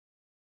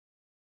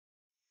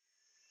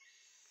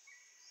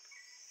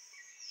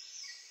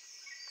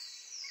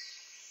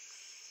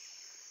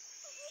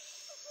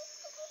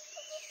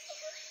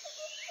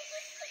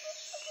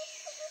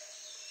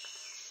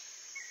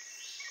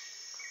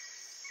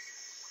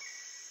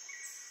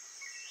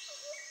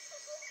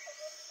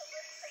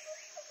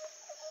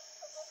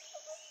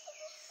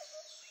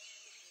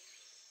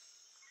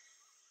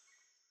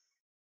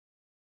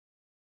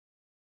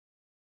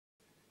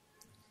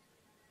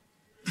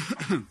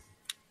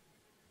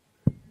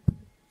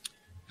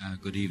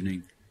Good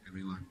evening,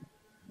 everyone.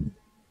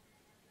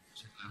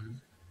 Is it loud?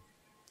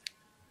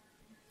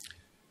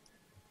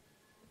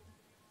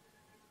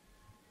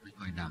 ไม่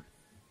ค่อยดัง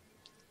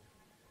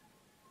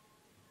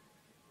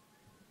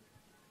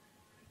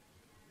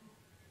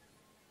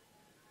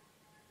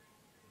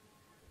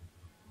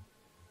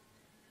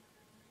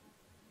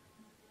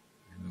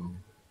Hello.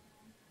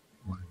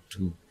 1,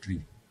 2,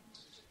 3.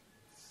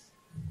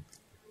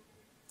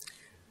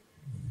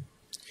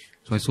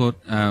 So I thought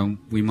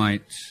we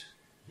might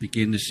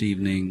begin this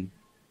evening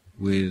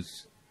with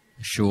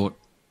a short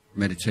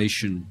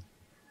meditation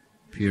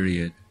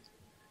period.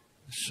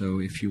 So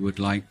if you would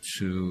like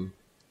to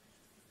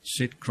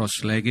sit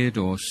cross-legged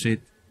or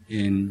sit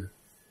in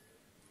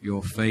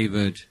your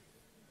favored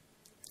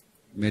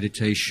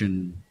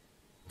meditation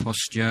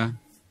posture,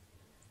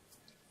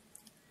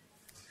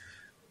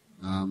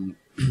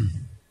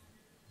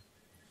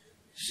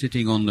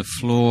 sitting on the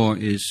floor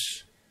is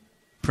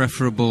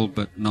preferable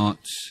but not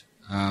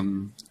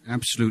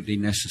absolutely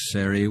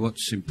necessary.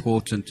 What's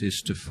important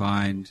is to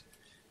find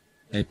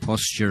a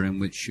posture in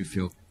which you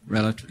feel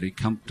relatively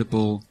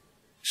comfortable,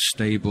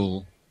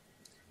 stable,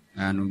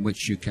 and in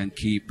which you can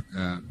keep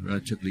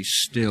relatively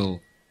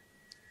still.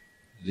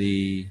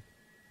 The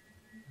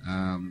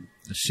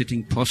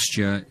sitting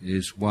posture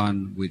is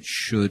one which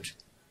should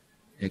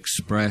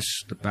express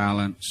the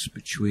balance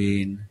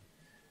between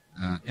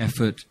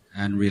effort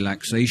and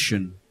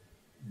relaxation,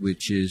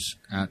 which is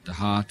at the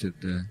heart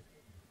of the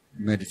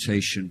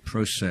meditation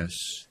process.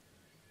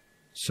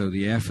 So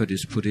the effort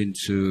is put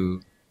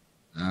into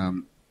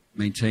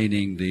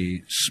maintaining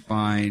the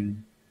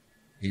spine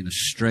in a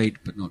straight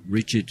but not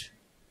rigid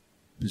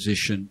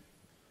position,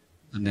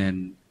 and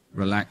then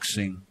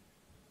relaxing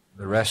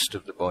the rest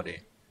of the body.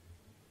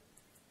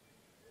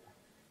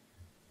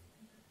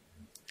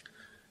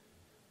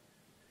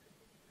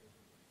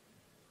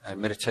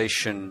 And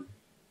meditation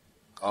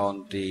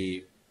on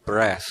the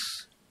breath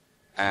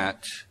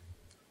at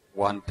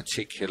one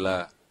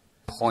particular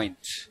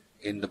point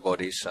in the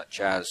body,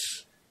 such as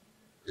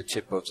the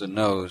tip of the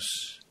nose,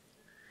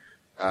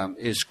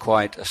 is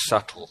quite a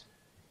subtle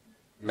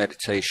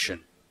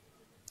meditation.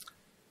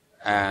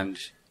 And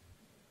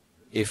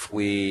if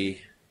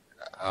we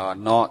are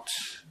not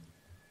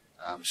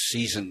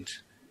seasoned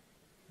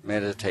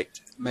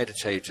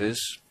meditators,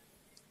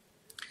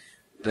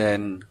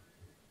 then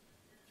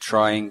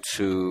trying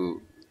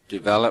to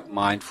develop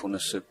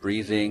mindfulness of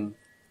breathing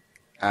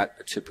at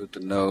the tip of the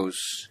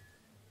nose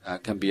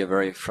can be a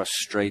very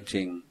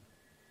frustrating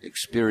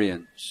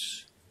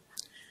experience.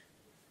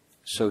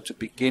 So to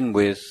begin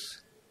with,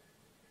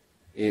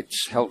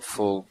 it's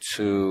helpful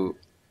to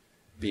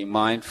be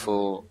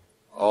mindful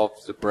of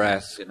the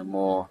breath in a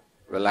more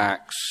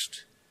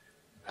relaxed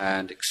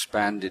and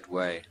expanded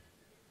way.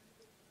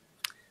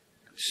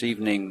 This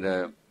evening,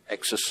 the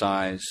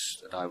exercise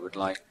that I would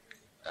like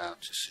to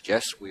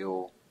suggest we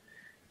all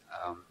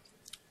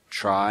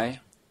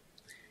try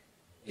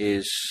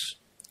is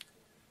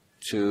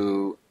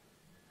to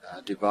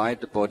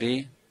divide the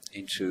body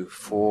into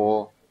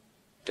 4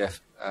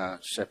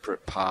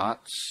 separate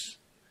parts,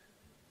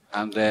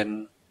 and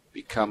then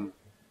become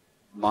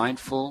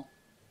mindful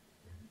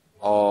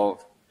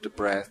of the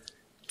breath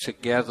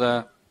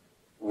together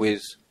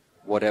with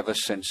whatever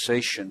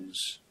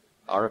sensations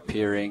are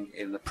appearing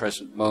in the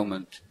present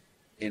moment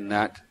in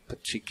that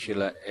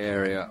particular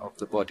area of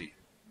the body.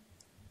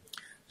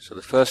 So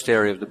the first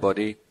area of the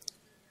body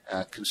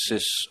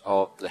consists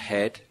of the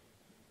head,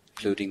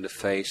 including the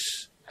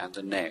face and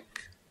the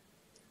neck.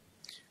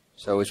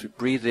 So as we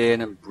breathe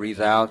in and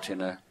breathe out in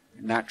a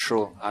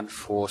natural,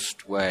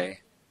 unforced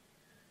way,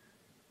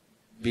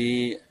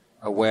 be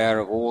aware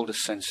of all the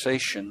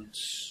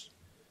sensations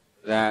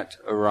that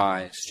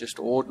arise, just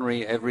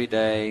ordinary,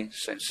 everyday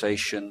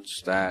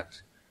sensations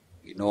that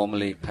we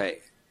normally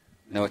pay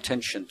no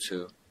attention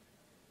to,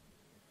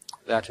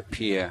 that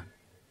appear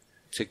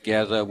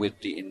together with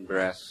the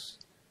in-breath,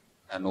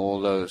 and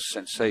all those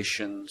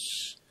sensations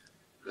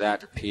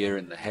that appear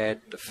in the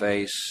head, the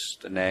face,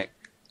 the neck,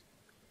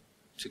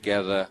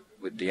 together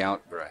with the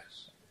out-breath.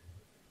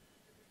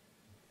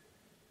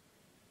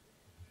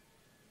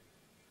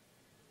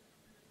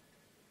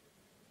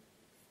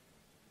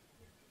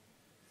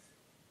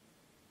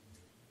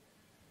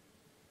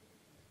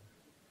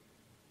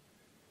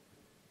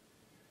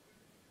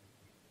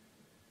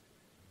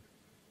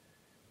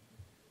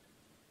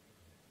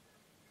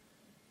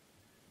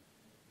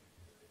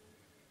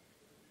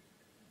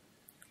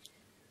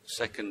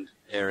 Second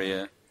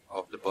area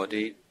of the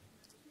body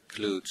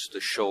includes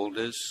the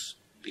shoulders,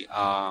 the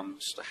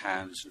arms, the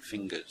hands and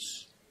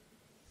fingers.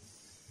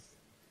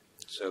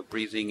 So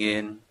breathing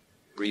in,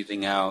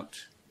 breathing out,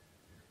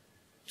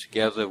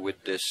 together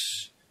with this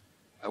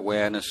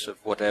awareness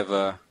of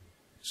whatever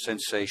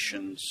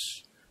sensations,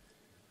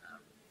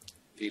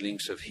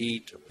 feelings of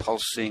heat, of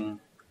pulsing,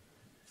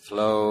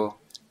 flow,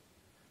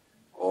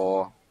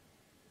 or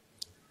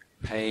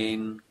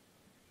pain,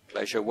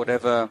 pleasure,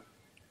 whatever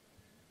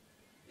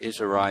is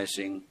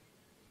arising,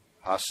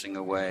 passing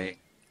away,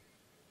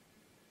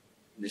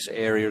 this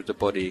area of the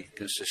body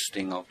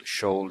consisting of the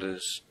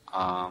shoulders,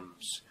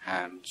 arms,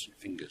 hands and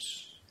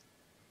fingers.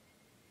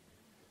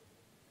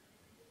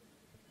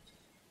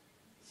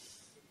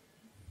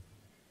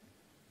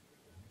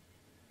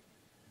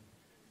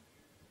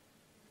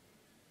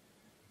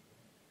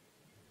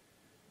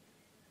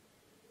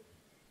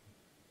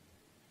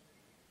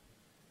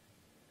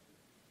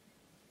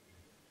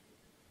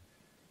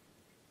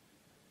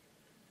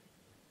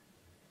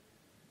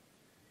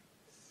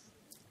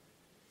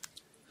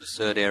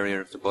 The third area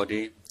of the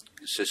body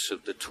consists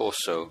of the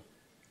torso.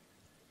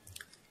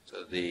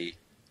 So the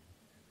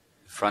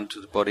front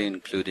of the body,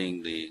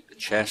 including the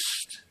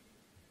chest,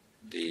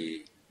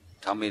 the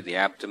tummy, the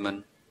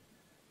abdomen,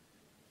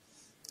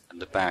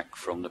 and the back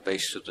from the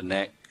base of the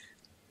neck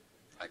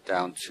right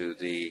down to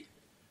the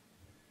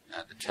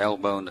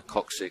tailbone, the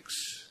coccyx,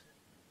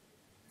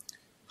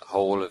 the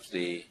whole of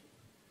the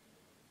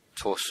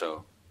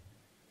torso.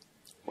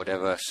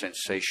 Whatever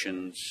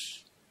sensations,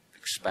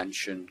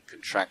 expansion,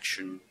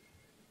 contraction,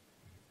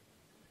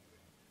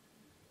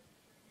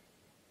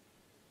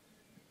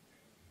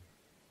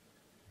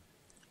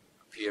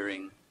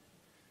 appearing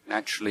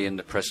naturally in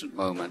the present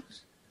moment.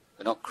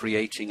 We're not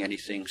creating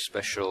anything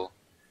special,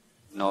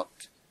 not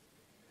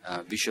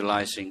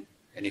visualizing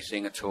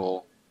anything at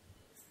all,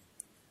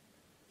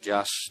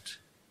 just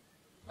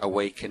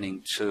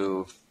awakening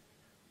to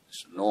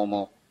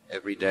normal,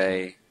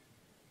 everyday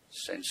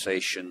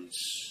sensations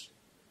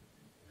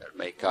that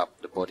make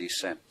up the body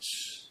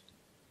sense.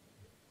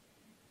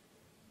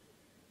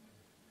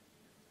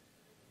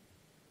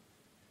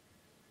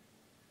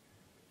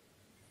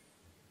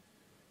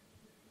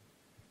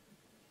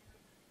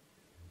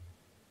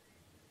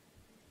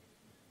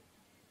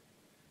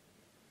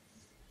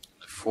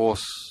 The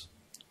fourth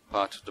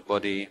part of the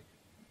body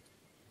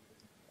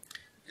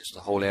is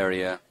the whole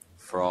area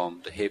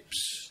from the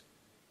hips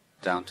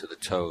down to the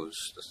toes,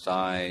 the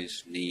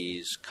thighs,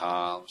 knees,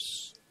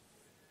 calves,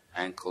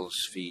 ankles,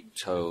 feet,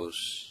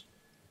 toes,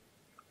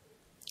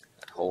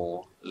 that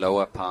whole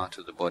lower part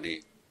of the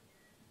body.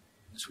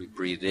 As we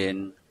breathe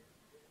in,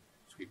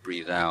 as we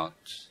breathe out,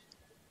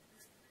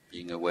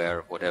 being aware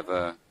of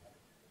whatever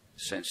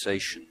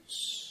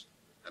sensations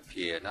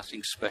appear.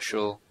 Nothing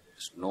special,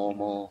 just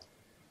normal,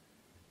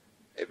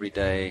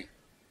 everyday,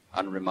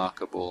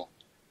 unremarkable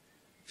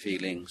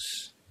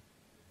feelings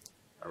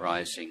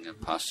arising and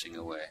passing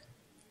away.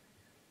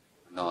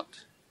 Not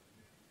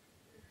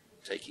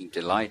taking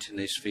delight in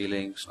these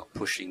feelings, not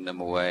pushing them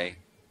away,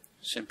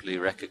 simply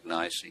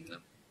recognizing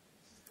them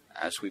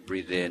as we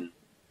breathe in,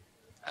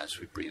 as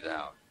we breathe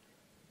out.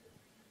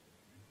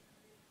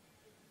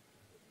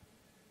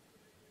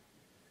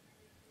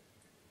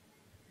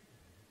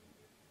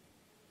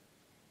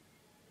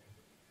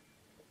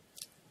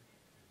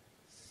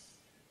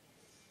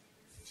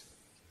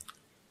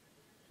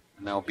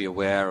 And now be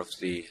aware of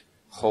the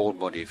whole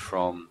body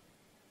from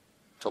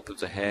top of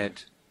the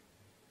head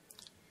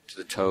to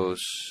the toes,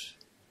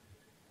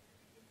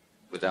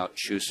 without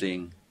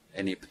choosing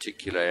any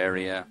particular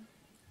area.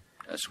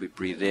 As we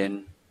breathe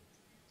in,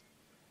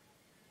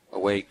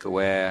 awake,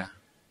 aware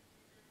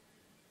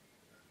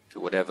to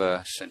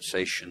whatever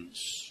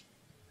sensations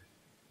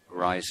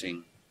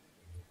arising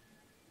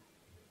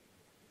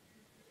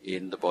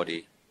in the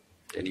body,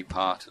 any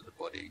part of the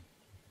body.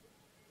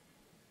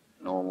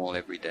 Normal,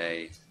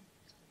 everyday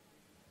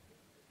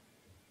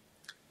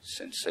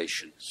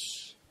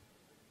sensations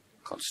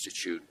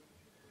constitute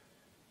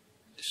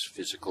this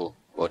physical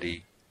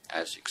body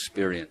as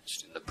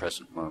experienced in the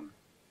present moment.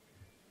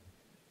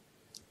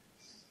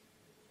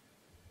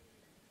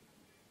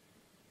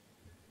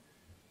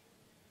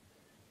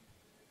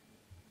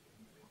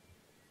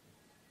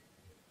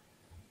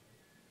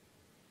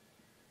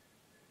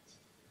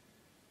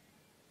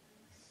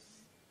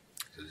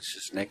 So this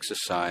is an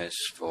exercise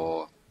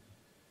for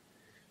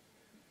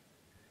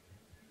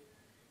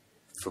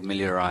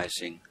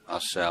familiarizing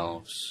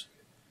ourselves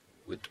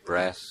with the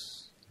breath,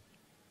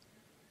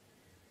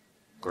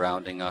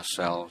 grounding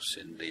ourselves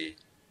in the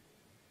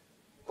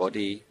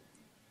body,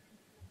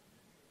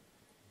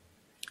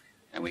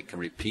 and we can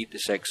repeat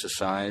this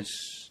exercise,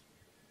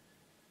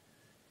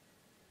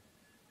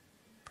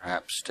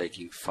 perhaps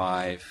taking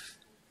 5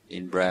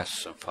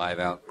 in-breaths and 5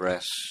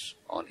 out-breaths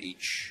on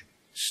each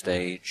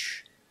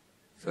stage.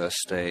 First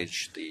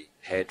stage, the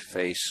head,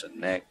 face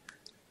and neck.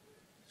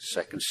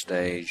 Second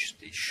stage,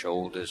 the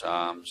shoulders,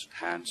 arms,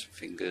 hands and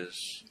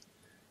fingers.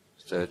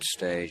 Third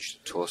stage,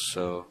 the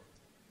torso.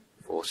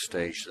 Fourth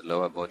stage, the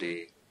lower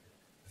body.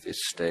 Fifth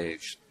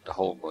stage, the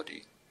whole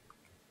body.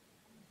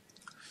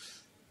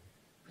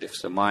 But if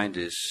the mind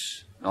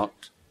is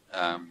not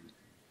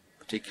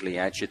particularly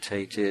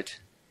agitated,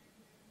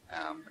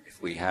 if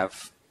we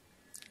have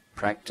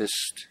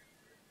practiced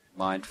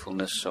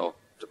mindfulness of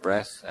the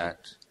breath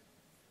at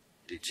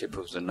the tip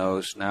of the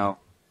nose now,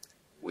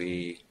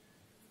 we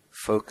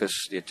focus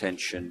the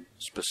attention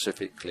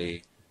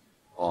specifically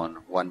on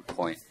one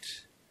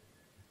point.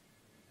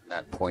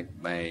 That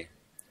point may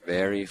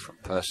vary from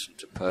person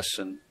to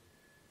person.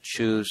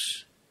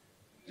 Choose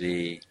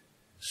the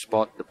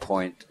spot, the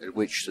point at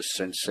which the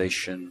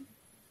sensation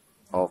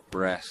of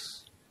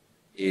breath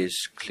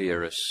is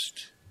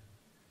clearest.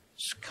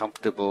 It's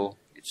comfortable,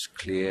 it's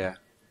clear,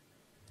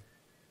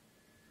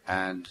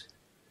 and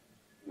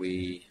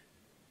we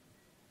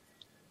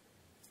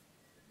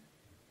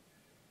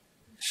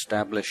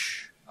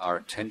establish our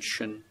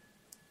attention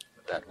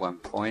at that one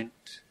point.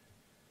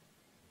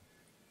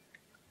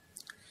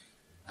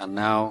 And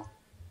now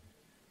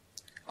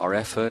our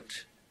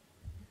effort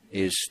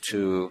is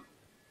to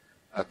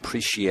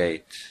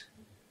appreciate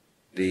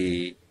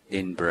the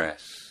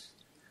in-breath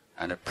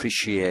and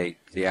appreciate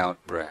the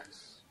out-breath.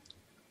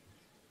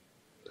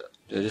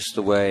 Just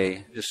the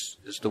way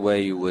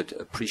you would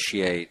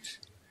appreciate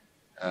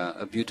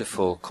a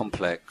beautiful,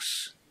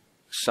 complex,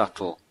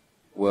 subtle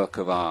work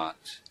of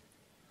art,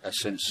 a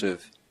sense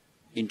of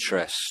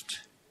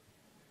interest,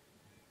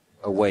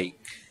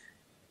 awake,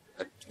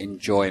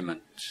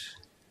 enjoyment.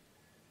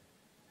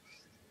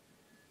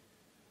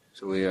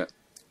 So we are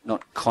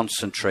not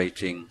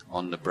concentrating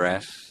on the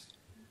breath,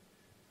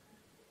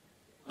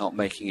 not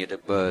making it a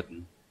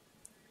burden,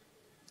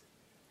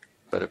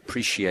 but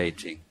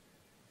appreciating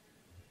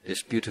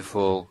this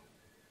beautiful,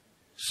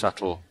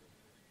 subtle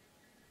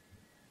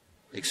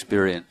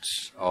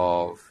experience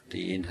of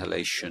the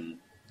inhalation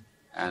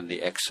and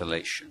the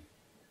exhalation.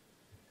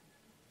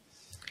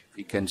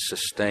 We can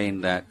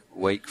sustain that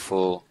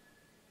wakeful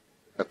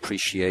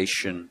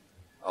appreciation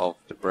of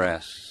the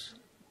breath,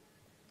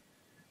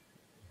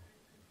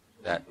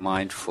 that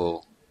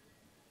mindful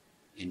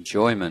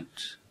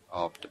enjoyment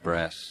of the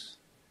breath,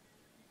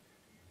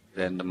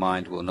 then the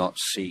mind will not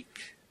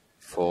seek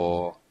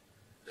for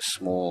the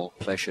small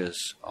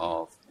pleasures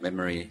of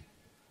memory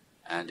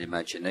and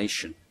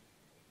imagination,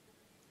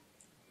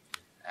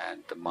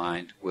 and the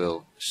mind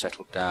will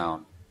settle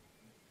down,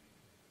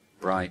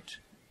 bright,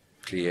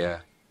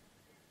 clear,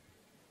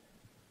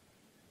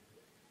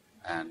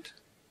 and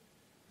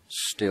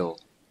still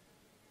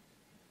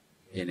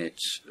in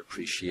its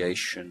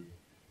appreciation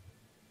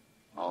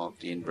of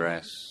the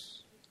in-breath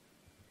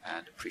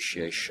and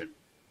appreciation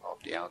of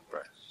the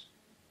out-breath.